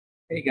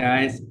Hey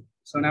guys,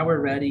 so now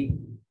we're ready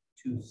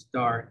to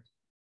start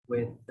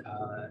with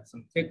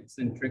some tips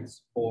and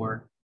tricks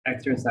for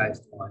exercise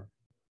one,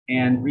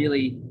 and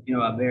really,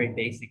 a very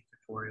basic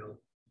tutorial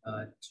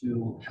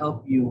to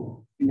help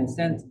you, in a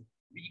sense,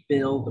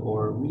 rebuild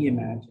or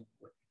reimagine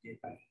what you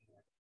did by hand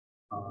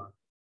on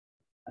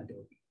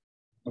Adobe.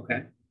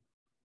 Okay,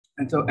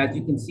 and so as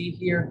you can see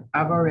here,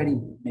 I've already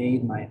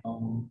made my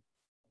own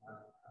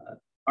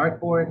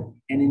artboard,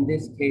 and in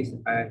this case,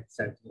 I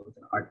decided to go with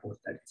an artboard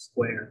that is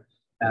square.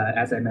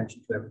 As I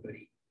mentioned to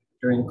everybody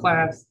during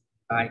class,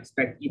 I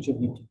expect each of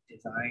you to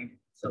design,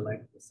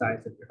 select the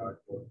size of your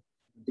artboard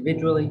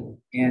individually,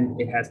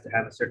 and it has to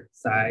have a certain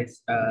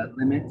size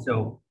limit.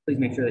 So please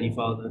make sure that you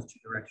follow those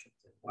two directions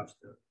and watch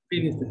the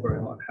previous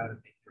tutorial on how to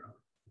make your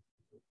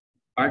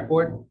own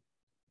artboard.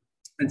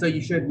 And so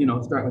you should,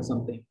 start with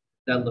something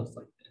that looks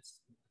like this.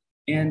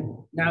 And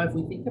now if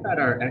we think about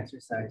our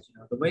exercise,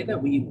 the way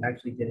that we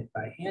actually did it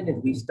by hand is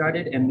we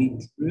started and we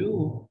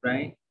drew,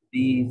 right,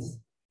 these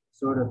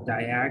sort of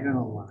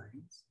diagonal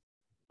lines.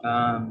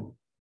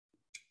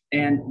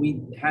 And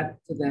we had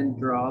to then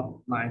draw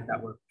lines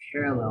that were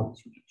parallel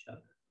to each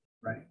other,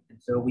 right? And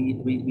so we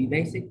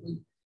basically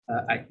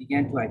I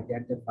began to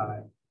identify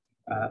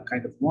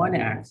kind of one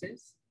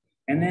axis,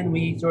 and then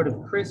we sort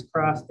of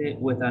crisscrossed it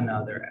with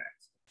another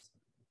axis,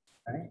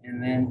 right?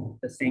 And then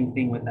the same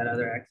thing with that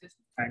other axis,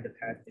 we kind of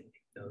had to make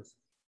those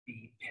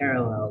be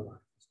parallel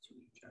lines to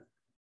each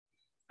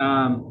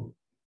other.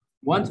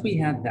 Once we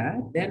had that,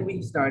 then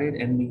we started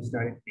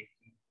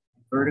making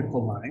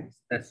vertical lines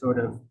that sort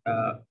of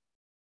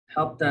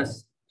helped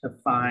us to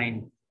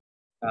find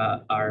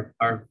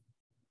our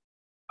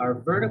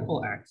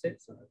vertical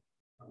axis, or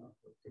what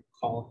we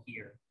call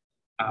here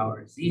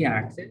our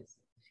z-axis.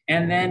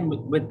 And then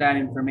with that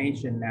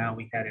information, now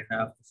we had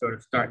enough to sort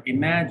of start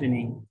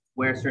imagining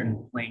where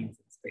certain planes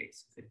in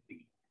space could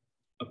be,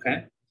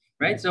 okay?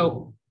 Right,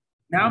 so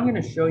now I'm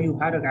gonna show you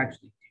how to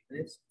actually do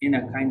this in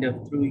a kind of,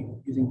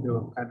 using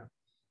a kind of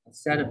a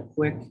set of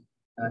quick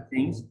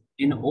things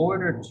in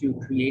order to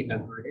create a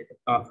grid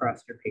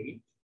across your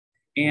page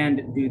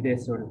and do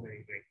this sort of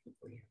very, very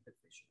quickly and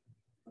efficiently.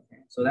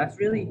 Okay, so that's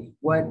really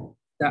what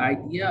the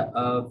idea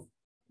of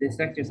this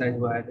exercise,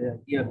 what the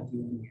idea of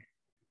doing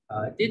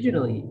it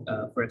digitally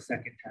for a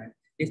second time,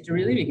 is to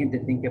really begin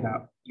to think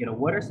about,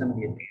 what are some of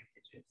the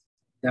advantages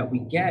that we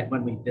get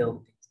when we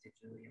build things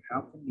digitally, and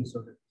how can we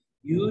sort of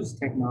use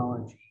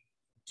technology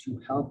to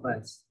help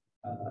us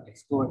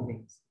explore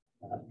things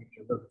maybe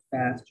a little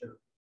faster,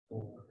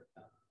 or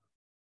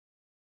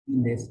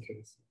in this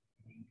case,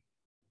 maybe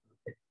a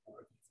bit more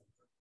easily.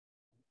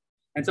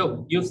 And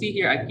so you'll see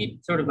here, I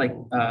keep sort of like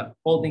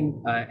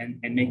holding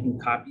and making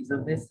copies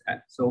of this.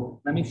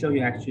 So let me show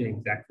you actually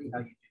exactly how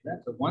you do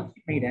that. So once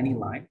you've made any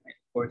line, and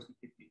of course you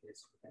could do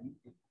this with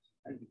anything.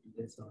 You could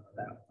do this on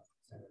that one,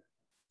 etc.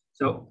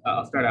 So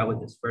I'll start out with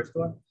this first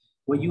one.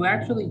 What you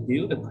actually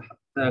do,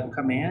 the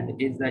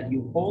command is that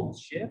you hold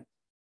Shift,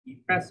 you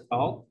press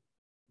Alt,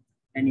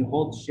 and you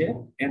hold Shift,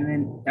 and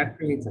then that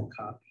creates a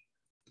copy.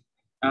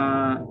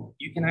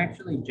 You can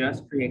actually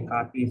just create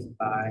copies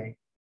by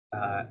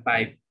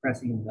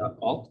pressing the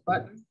Alt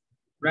button,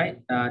 right?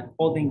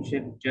 Holding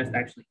Shift just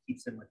actually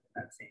keeps them within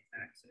that same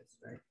axis,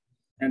 right?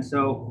 And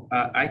so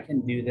I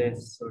can do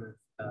this sort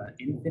of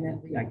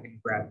infinitely. I can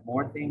grab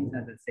more things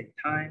at the same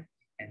time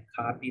and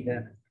copy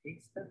them and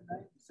paste them,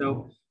 right?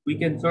 So we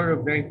can sort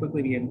of very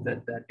quickly begin.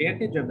 The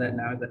advantage of that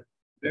now is that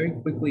very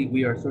quickly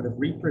we are sort of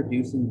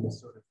reproducing this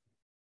sort of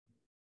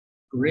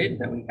grid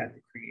that we had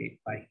to create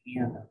by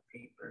hand on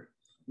paper.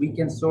 We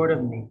can sort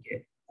of make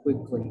it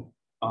quickly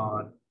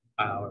on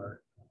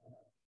our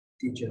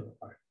digital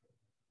art.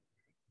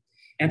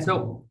 And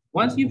so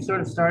once you've sort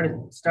of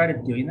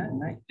started doing that,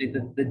 right,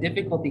 the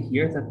difficulty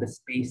here is that the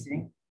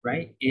spacing,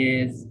 right,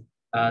 is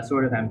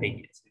sort of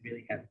ambiguous. We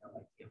really have no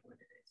idea what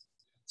it is.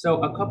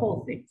 So a couple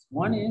of things.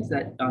 One is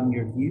that on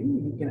your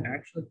view, you can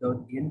actually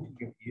go into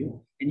your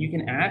view and you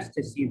can ask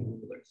to see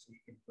rulers. So you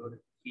can go to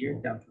here,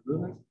 down to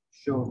rulers,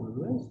 show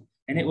rulers,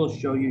 and it will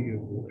show you your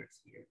rulers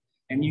here.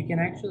 And you can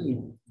actually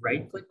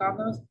right click on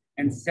those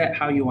and set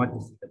how you want to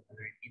see them,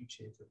 whether in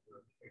inches or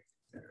millimeters,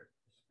 etc.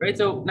 Right,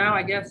 so now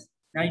I guess,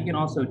 now you can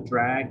also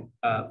drag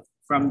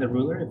from the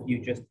ruler. If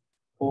you just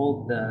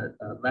hold the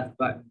left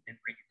button and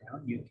bring it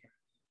down, you can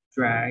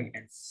drag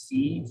and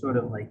see sort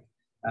of like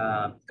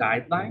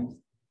guidelines.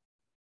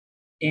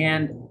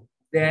 And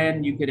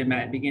then you could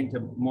begin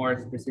to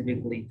more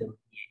specifically delineate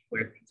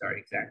where things are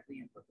exactly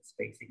and what the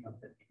spacing of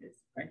them is,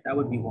 right? That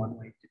would be one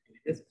way to do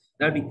this.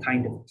 That would be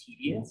kind of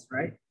tedious,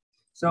 right?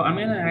 So I'm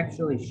gonna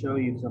actually show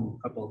you some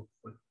couple of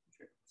quick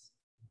tricks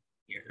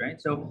here,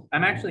 right? So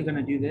I'm actually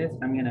gonna do this.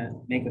 I'm gonna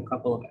make a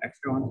couple of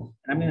extra ones,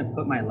 and I'm gonna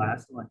put my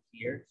last one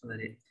here so that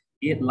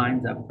it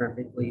lines up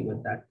perfectly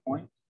with that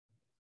point.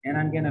 And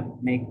I'm gonna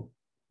make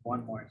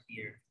one more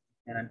here,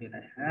 and I'm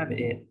gonna have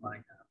it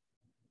line up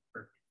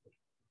perfectly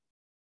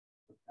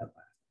with that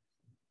last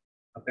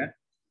one.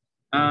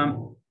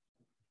 Okay.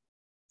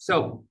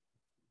 So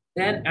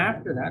then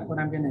after that, what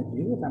I'm gonna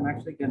do is I'm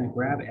actually gonna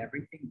grab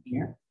everything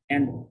here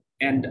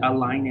and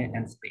align it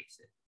and space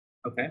it.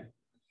 okay?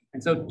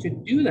 And so to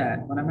do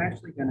that, what I'm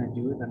actually gonna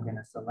do is I'm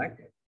gonna select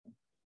it.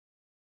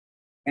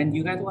 And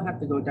you guys will have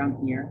to go down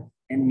here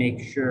and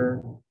make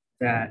sure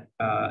that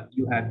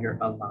you have your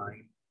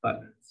align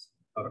buttons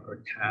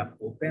or tab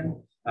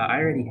open. I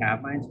already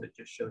have mine, so it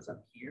just shows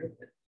up here.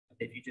 But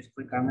if you just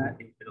click on that,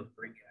 it'll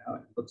bring it out.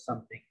 It looks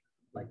something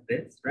like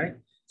this, right?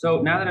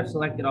 So now that I've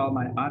selected all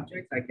my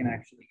objects, I can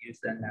actually use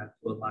them now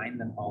to align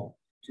them all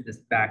to this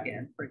back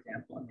end, for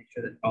example, and make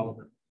sure that all of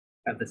them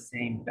have the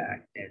same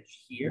back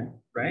edge here,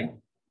 right?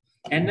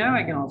 And now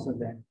I can also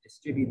then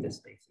distribute the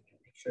spacing and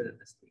make sure that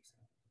the spacing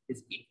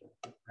is equal,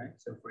 right?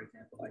 So for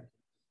example, I can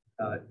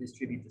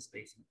distribute the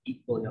spacing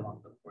equally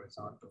along the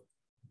horizontal,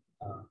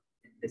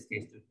 in this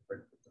case, through the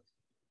vertical,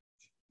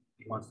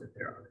 the ones that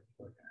they're already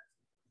organized,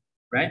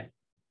 right?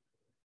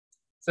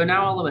 So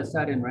now all of a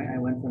sudden, right, I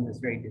went from this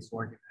very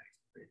disorganized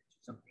grid to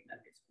something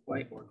that is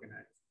quite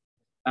organized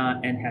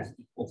and has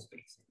equal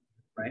spacing,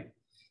 right?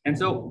 And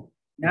so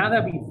now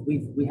that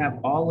we have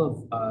all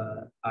of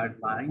our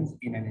lines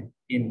in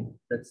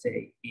let's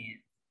say in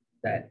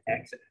that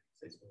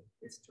x-axis or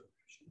this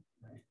direction,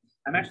 right?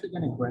 I'm actually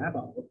going to grab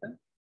all of them,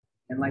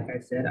 and like I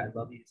said, I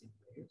love using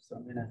layers, so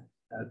I'm going to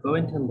go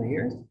into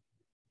layers,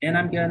 and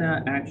I'm going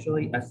to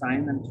actually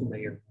assign them to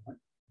layer 1,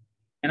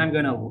 and I'm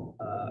going to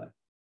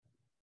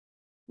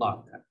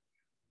lock them.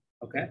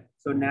 Okay,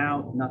 so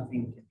now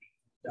nothing can be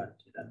done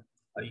to them.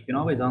 You can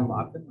always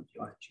unlock them if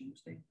you want to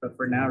change things, but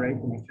for now,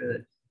 right, to make sure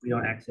that we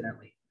don't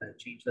accidentally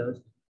change those,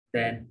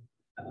 then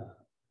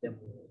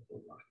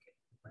we'll lock it,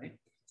 right?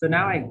 So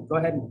now I go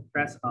ahead and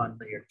press on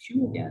layer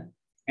 2 again,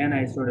 and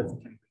I sort of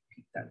can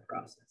repeat that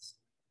process,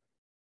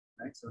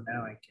 right? So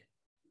now I can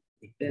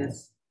take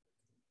this,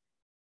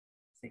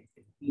 same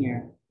thing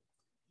here,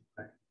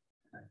 right?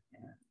 And I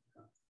can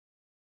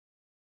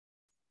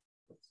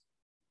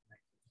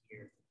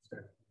here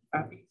start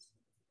copies.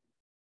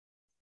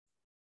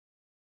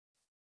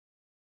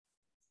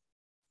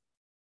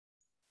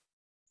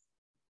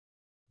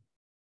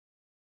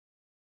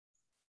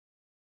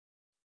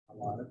 A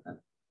lot of them,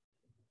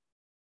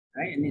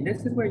 right? And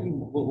this is where you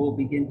will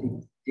begin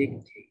to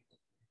dictate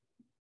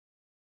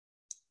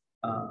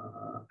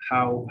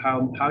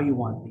how you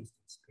want these to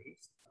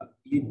space.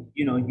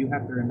 You know, you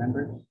have to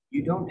remember,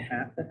 you don't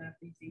have to have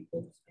these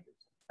equal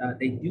space.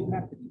 They do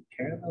have to be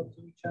parallel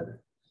to each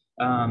other.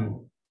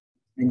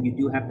 And you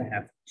do have to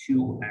have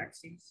 2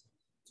 axes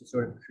to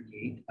sort of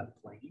create a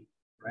plane,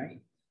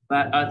 right?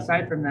 But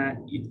aside from that,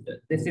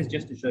 this is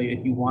just to show you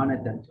if you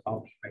wanted them to all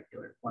be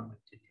regular, one way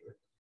to do it,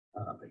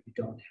 but you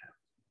don't have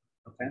to,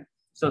 okay?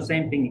 So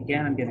same thing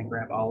again, I'm gonna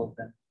grab all of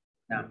them.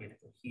 Now I'm gonna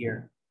go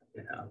here, I'm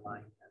gonna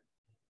align them,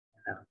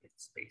 and now I'm gonna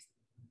space them.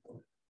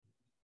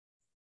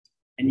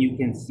 And you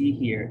can see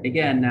here,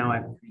 again, now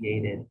I've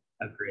created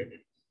a grid.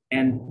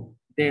 And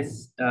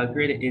this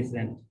grid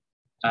isn't,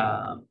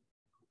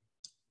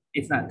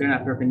 they're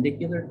not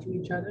perpendicular to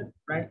each other,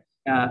 right?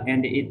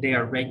 And they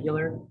are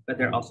regular, but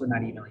they're also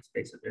not evenly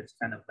spaced. So there's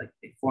kind of like,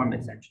 they form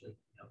essentially,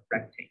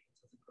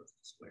 rectangles as opposed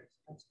to squares.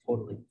 That's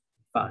totally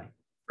fine,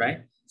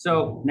 right?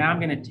 So now I'm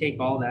gonna take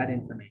all that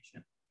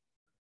information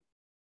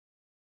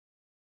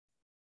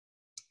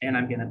and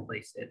I'm gonna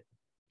place it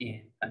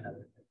in another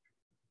layer.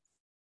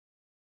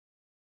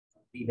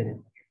 I'll leave it in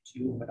layer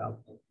 2, but I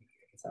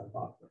guess I'll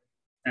lock it.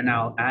 And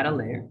I'll add a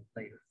layer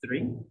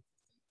 3.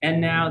 And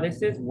now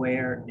this is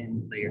where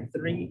in layer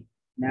 3,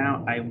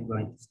 now I'm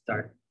going to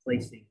start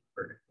placing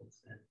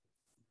verticals. And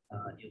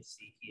you'll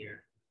see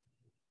here.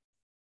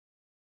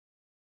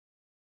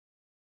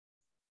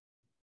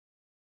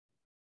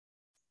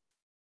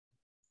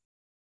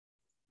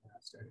 I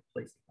started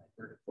placing my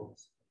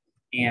verticals.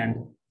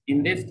 And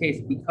in this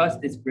case, because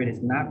this grid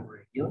is not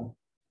regular,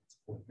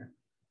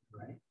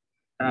 right?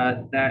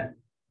 That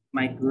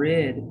my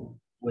grid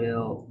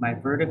my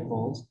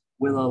verticals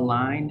will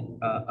align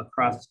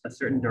across a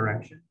certain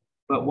direction,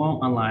 but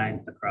won't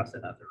align across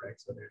another, right?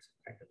 So there's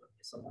kind of a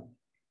misalignment.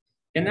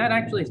 And that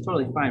actually is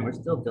totally fine. We're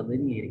still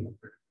delineating a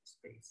vertical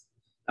space.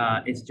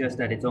 It's just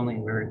that it's only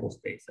a vertical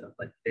space of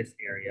like this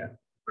area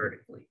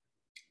vertically.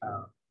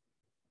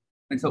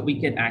 And so we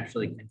can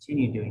actually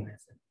continue doing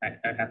this. And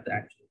I'd have to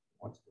actually be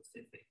more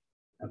specific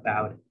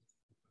about it.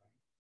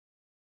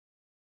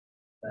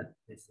 But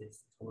this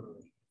is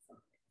totally fine.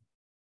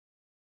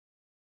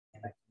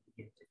 And I can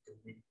begin to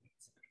delineate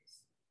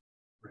space,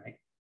 right?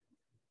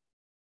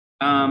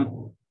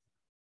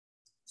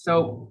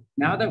 So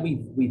now that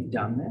we've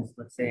done this,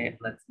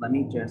 let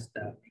me just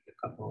make a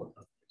couple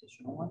of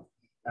additional ones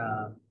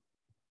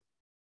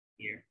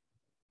here.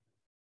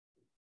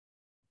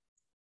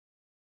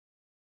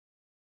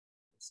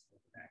 This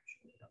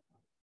actually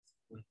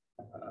with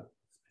a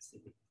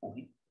specific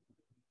point.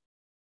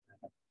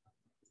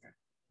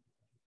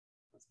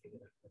 Let's give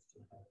it a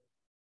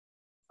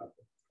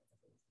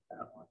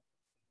that one.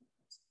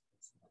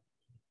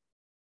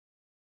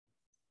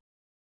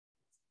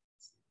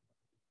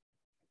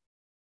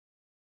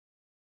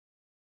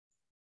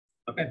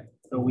 Okay,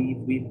 so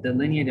we've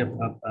delineated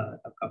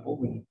a couple.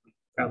 We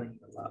probably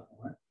need a lot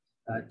more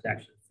to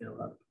actually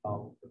fill up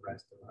all of the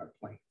rest of our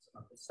planes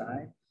on the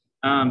side.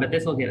 But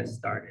this will get us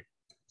started.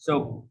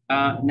 So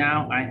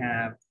now I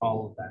have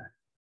all of that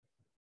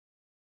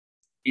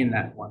in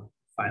that one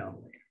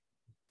final layer.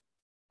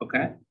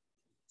 Okay,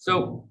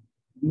 so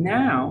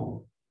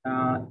now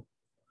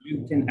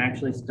you can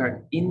actually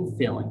start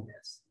infilling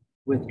this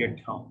with your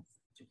tones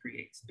to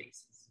create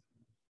spaces,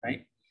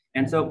 right?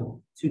 And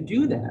so to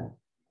do that,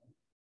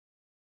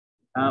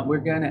 we're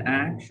going to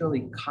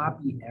actually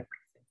copy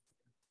everything.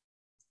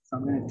 So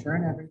I'm going to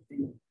turn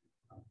everything,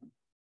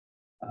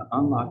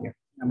 unlock everything.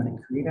 I'm going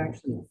to create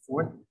actually a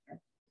fourth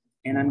layer,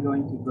 and I'm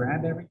going to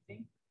grab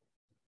everything,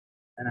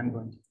 and I'm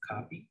going to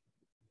copy.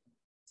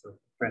 So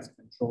press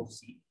Control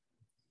C.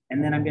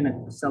 And then I'm going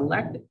to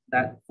select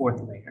that fourth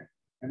layer.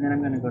 And then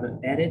I'm going to go to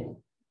Edit,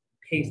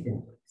 Paste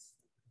in Place.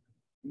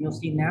 And you'll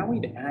see now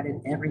we've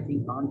added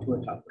everything onto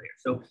a top layer.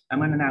 So I'm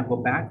going to now go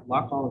back,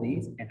 lock all of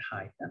these, and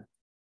hide them.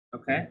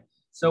 Okay?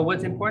 So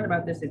what's important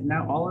about this is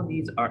now all of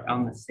these are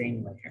on the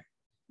same layer.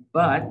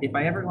 But if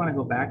I ever want to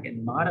go back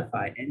and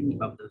modify any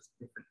of those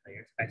different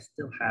layers, I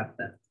still have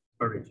the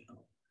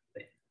original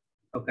thing.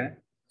 Okay?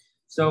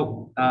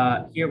 So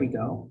here we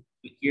go.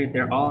 Here,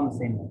 they're all on the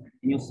same layer.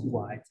 And you'll see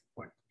why it's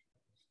important.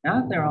 Now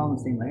that they're all in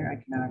the same layer, I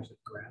can now actually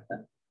grab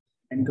them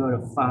and go to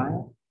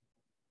File,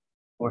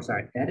 or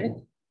sorry, Edit.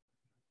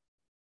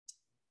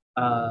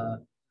 Never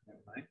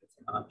mind, it's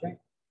an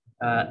object.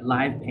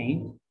 Live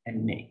Paint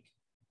and Make.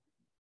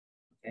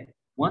 Okay.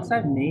 Once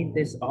I've made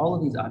this, all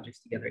of these objects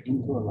together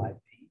into a live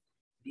paint,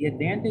 the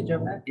advantage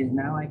of that is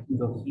now I can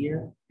go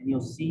here and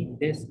you'll see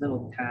this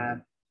little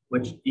tab,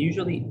 which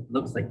usually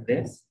looks like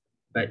this,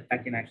 but I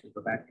can actually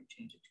go back and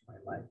change it to my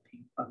live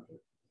paint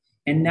bucket.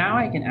 And now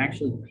I can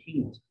actually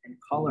paint and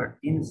color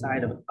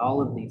inside of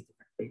all of these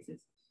different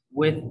places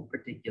with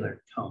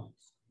particular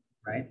tones,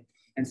 right?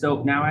 And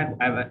so now I've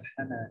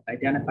had to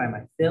identify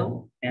my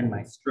fill and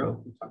my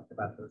stroke. We talked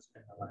about those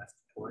in the last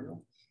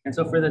tutorial. And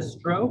so for the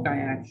stroke, I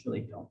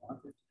actually don't want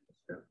it to be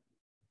stroke.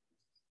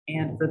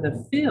 And for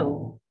the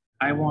fill,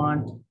 I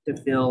want to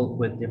fill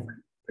with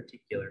different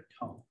particular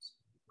tones.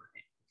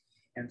 Right?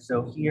 And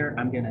so here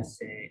I'm gonna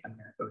say, I'm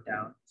gonna go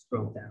down,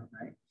 scroll down,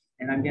 right?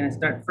 And I'm gonna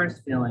start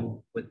first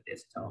filling with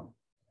this tone,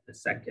 the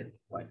second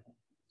white one.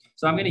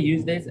 So I'm gonna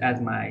use this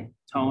as my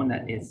tone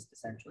that is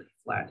essentially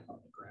flat on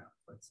the ground,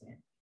 let's say,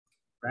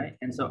 right?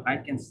 And so I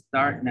can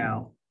start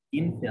now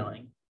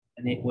infilling,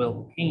 and it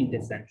will paint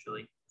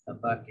essentially a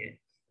bucket,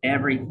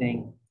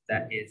 everything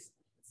that is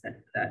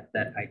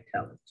that I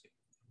tell it to,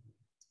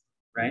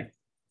 right?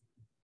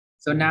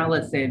 So now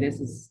let's say this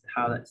is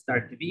how that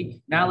started to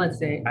be. Now let's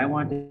say I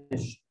want to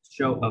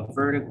show a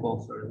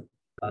vertical sort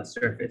of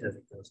surface as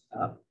it goes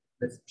up.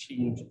 Let's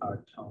change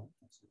our tone.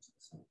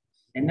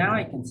 And now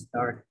I can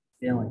start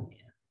filling in.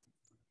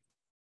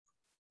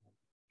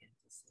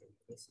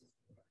 This is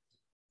what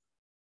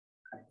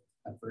kind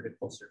of a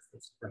vertical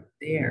surface right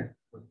there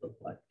would look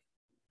like,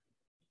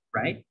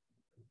 right?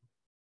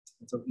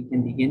 And so we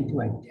can begin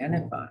to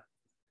identify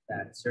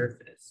that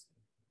surface.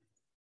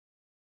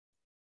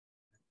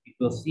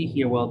 We'll see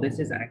here, well, this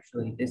is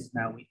actually this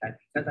now,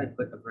 because I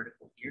put a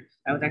vertical here,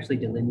 I was actually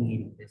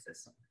delineating this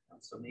as something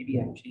else. So maybe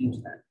I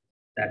changed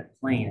that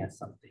plane as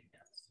something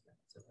else.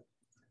 So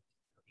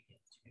begin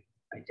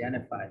to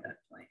identify that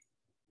plane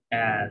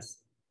as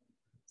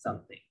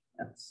something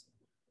else,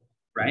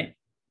 right?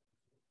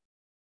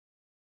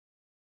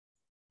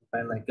 If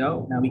I let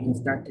go, now we can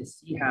start to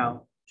see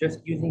how just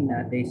using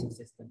that basic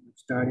system, we've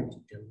started to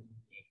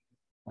delineate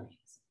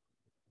planes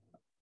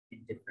in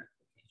different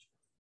locations.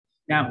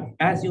 Now,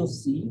 as you'll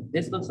see,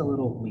 this looks a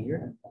little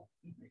weird,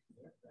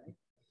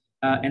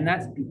 right? And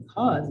that's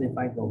because if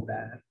I go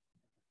back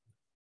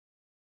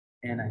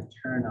and I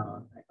turn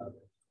on my other,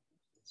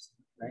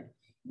 right?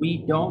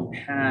 We don't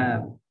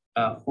have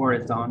a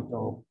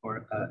horizontal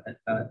or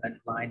a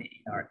line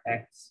in our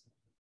X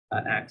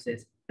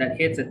axis that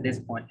hits at this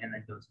point and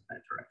then goes in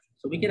that direction.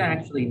 So we can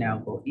actually now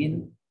go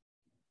in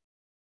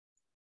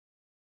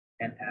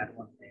and add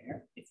one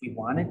there. If we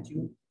wanted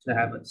to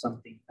have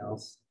something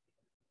else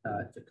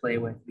to play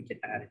with, we could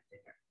add it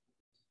there.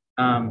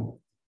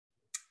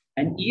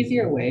 An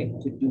easier way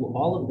to do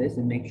all of this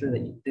and make sure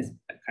that this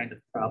kind of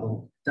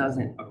problem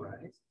doesn't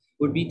arise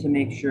would be to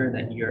make sure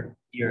that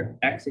your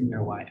X and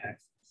your Y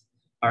axis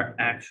are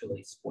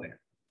actually square.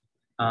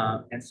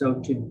 And so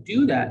to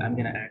do that, I'm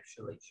gonna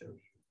actually show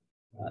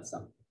you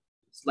something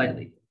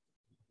slightly,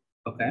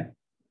 okay?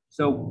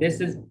 So this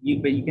is,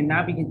 but you can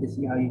now begin to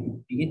see how you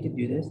can begin to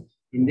do this.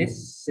 In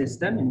this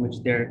system in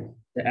which the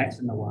X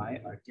and the Y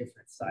are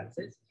different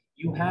sizes,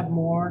 you have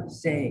more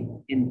say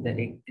in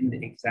the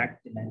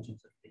exact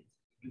dimensions of things.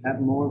 You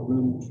have more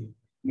room to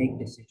make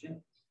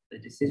decisions. The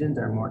decisions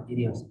are more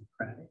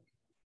idiosyncratic,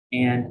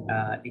 and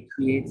it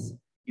creates,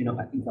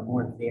 I think a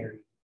more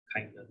varied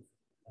kind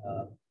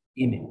of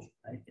image.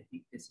 Right? I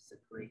think this is a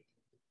great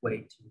way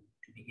to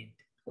begin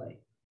to play.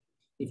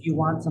 If you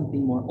want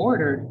something more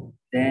ordered,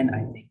 then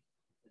I think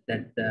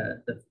that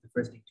the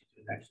first thing to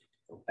do is actually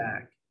to go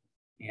back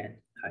and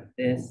hide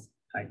this,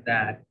 hide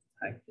that,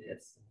 hide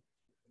this,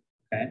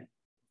 okay?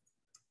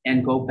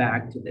 And go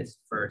back to this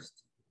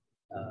first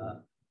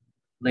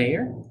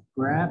layer,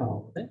 grab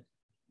all of it.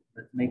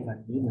 Let's make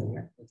a new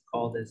layer. Let's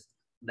call this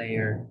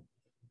layer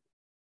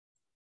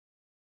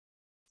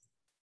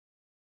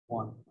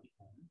 1.1,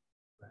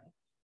 right?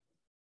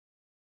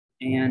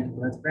 And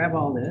let's grab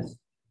all this.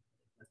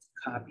 Let's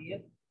copy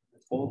it.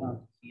 Let's hold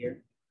on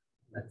here.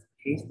 Let's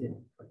paste it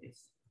in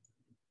place.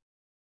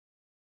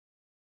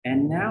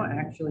 And now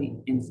actually,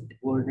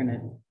 we're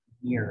gonna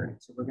mirror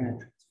it. So we're gonna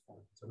transform.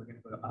 So we're gonna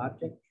go to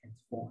Object,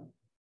 Transform,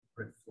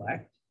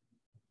 Reflect.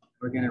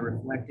 We're gonna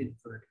reflect it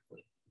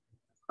vertically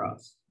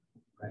across,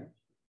 right?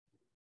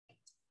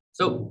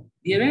 So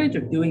the advantage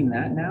of doing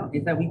that now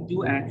is that we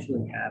do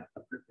actually have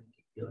a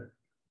perpendicular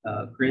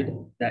grid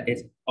that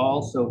is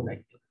also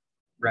regular,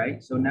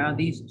 right? So now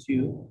these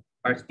two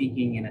are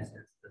speaking in a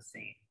sense the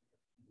same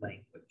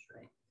language,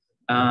 right?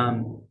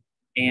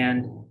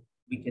 And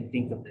we can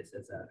think of this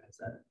as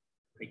a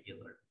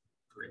regular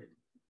grid.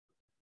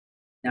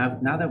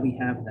 Now that we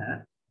have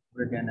that,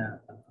 we're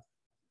gonna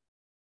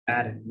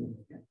add a new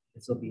layer.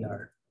 This will be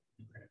our,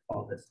 we're gonna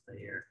call this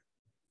layer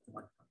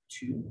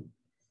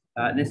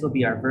 1.2. This will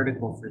be our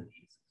vertical for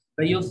these.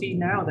 But you'll see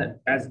now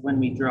that as when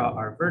we draw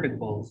our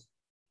verticals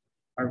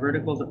are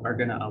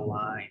gonna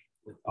align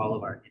with all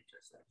of our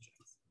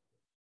intersections.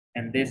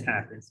 And this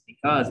happens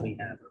because we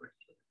have a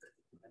regular grid,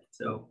 right?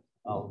 So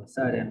all of a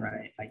sudden,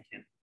 right, I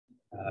can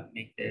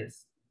make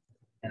this,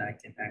 and I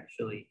can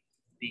actually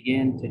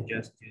begin to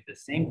just do the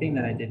same thing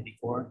that I did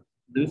before,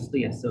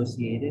 loosely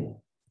associated.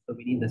 So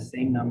we need the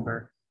same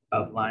number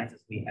of lines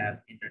as we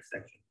have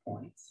intersection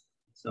points.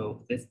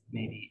 So this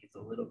maybe is a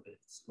little bit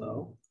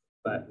slow,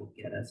 but will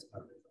get us a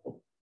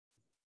result.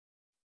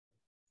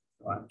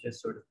 So I'm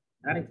just sort of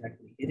not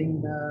exactly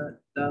hitting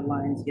the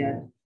lines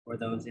yet, or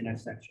those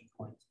intersection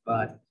points,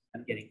 but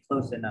I'm getting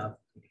close enough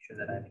to make sure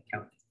that I've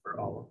accounted for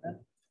all of them,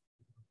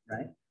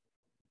 right?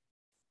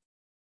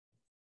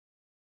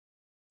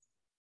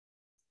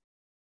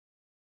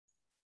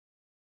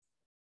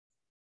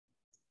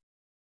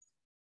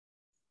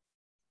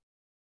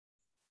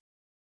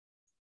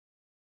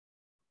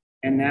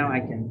 And now I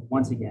can,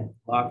 once again,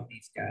 lock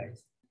these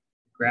guys,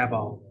 grab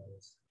all of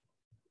those,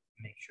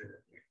 make sure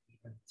that they're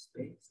evenly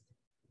spaced.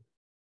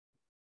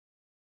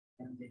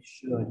 And they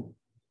should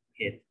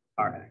hit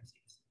our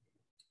axes,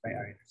 right,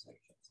 our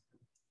intersections.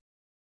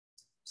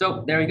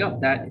 So there we go,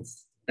 that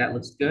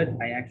looks good.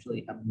 I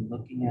actually, I'm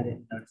looking at it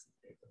and noticing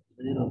there's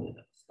a little bit of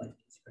a slight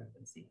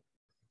discrepancy.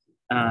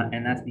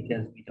 And that's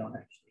because we don't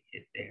actually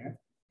hit there.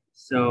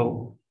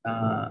 So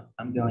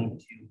I'm going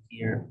to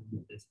here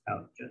move this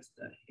out just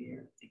a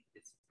hair. I think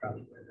it's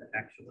probably where the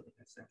actual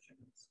intersection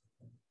is.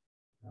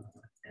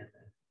 And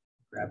then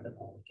grab them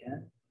all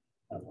again.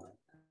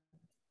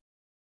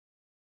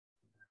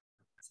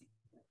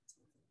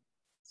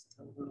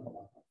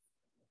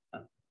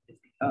 It's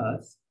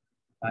because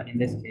in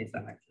this case,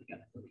 I'm actually going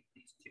to delete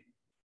these two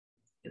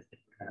because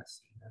we're not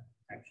seeing them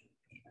actually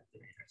be at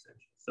their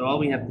intersection. So all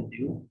we have to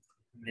do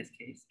in this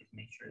case is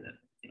make sure that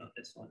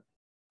this one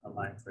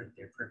aligns right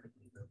there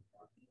perfectly where we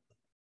want it.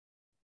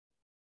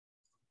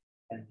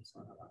 And this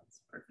one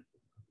aligns perfectly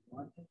where we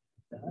want it.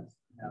 It does.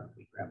 Now if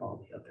we grab all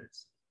the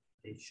others,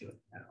 they should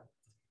now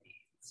be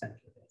centered.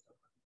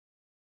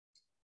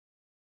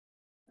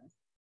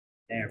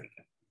 There we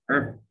go.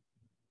 Perfect.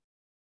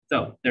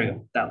 So there we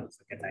go. That looks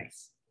like a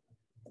nice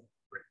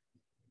grid.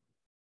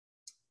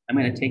 I'm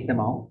going to take them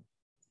all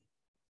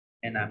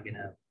and I'm going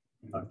to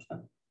enlarge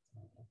them,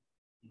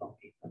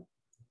 elongate them.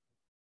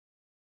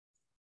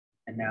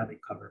 And now they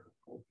cover the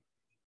whole.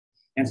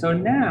 And so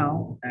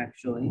now,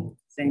 actually,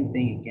 same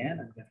thing again.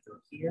 I'm going to go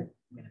here.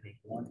 I'm going to make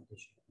one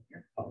additional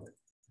here. Call it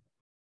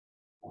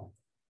 1.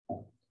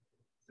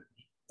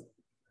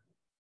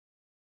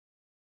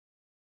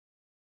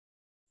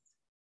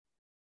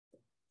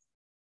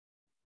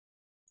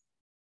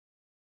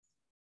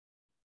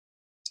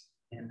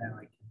 And now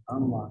I can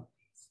unlock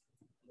these.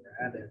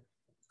 Grab it,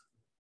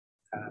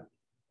 copy,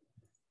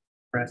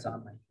 press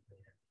on my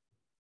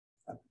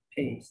layer,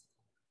 paste,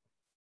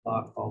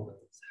 lock all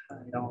those,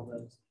 hide all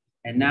those.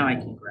 And now I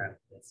can grab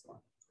this one,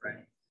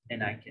 right?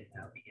 And I can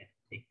now begin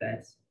to take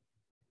this.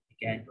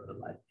 Again, go to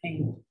live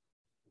paint,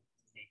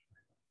 make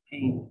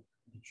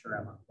sure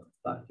I'm on the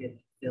bucket,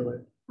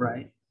 filler,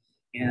 right?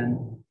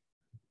 And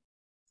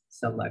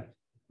select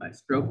my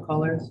stroke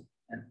colors.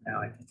 And now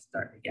I can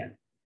start again,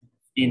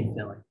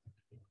 infilling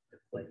to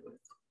play with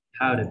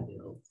how to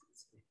build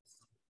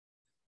space,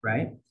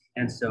 right?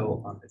 And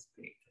so on this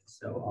page,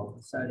 so all of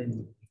a sudden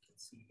we can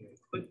see very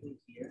quickly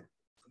here,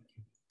 we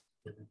can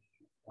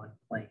delineate one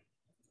plane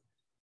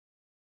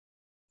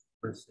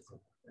versus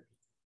another,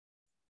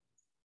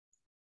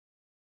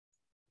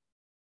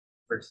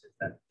 versus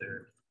that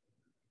third.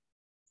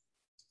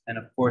 And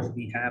of course,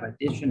 we have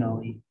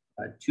additionally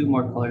 2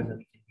 more colors that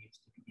we can use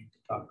to begin to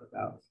talk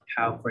about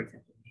how, for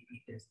example,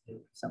 maybe there's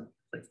some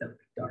place that would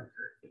be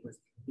darker if it was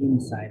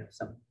inside of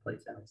some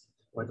place else,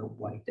 or the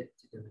white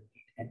to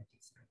delineate empty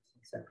space,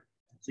 etc.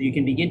 So you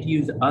can begin to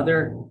use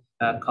other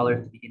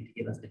colors to begin to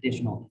give us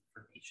additional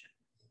information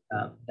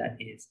that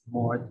is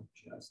more than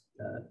just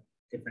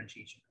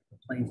differentiation of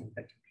the planes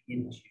that can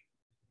begin to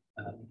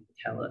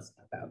tell us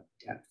about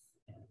depth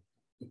and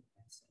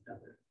thickness and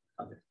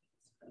other things.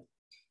 Right?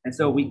 And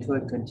so we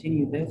could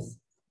continue this.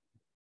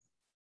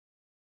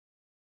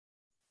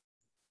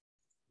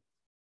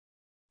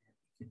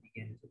 We could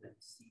begin to then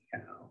see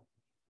how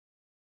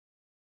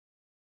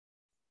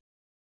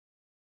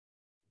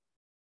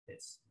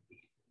this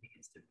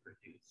begins to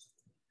produce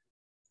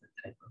the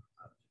type of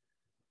object.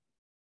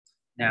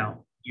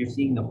 Now, you're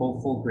seeing the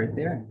whole full grid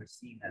there, and we're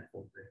seeing that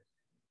full grid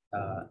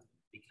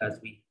because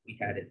we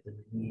had it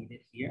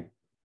delineated here.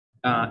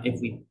 If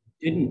we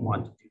didn't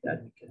want to do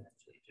that, we could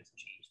actually just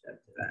change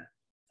that to that,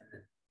 and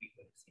then we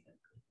would have seen it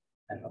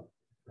at all.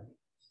 Right?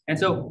 And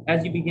so,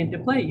 as you begin to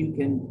play, you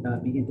can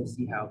begin to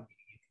see how you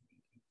can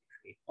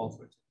create all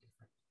sorts of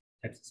different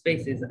types of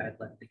spaces. I've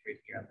left the grid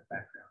here on the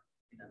background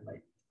in a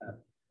light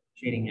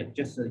shading it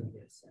just so you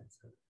get a sense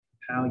of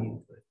how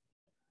you could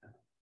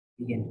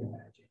begin to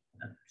imagine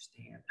and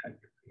understand how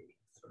you're creating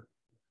sort of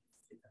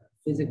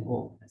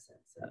physical, in a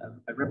sense,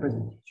 a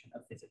representation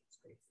of physical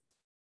space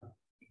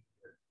in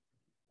your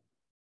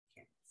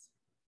canvas.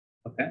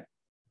 Okay,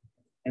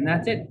 and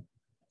that's it.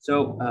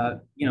 So,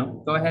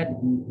 go ahead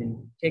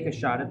and take a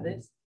shot of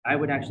this. I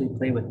would actually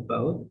play with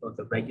both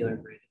the regular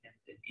grid and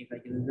the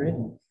irregular grid,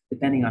 and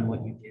depending on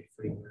what you did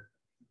for your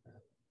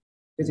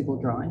physical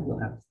drawing, you'll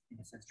have to, in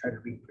a sense, try to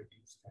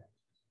reproduce that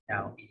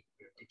now in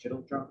your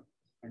digital drawing.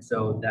 And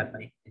so that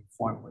might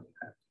inform what you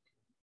have to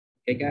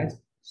do. Okay,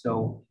 guys?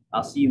 So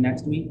I'll see you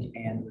next week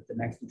and with the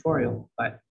next tutorial. Bye.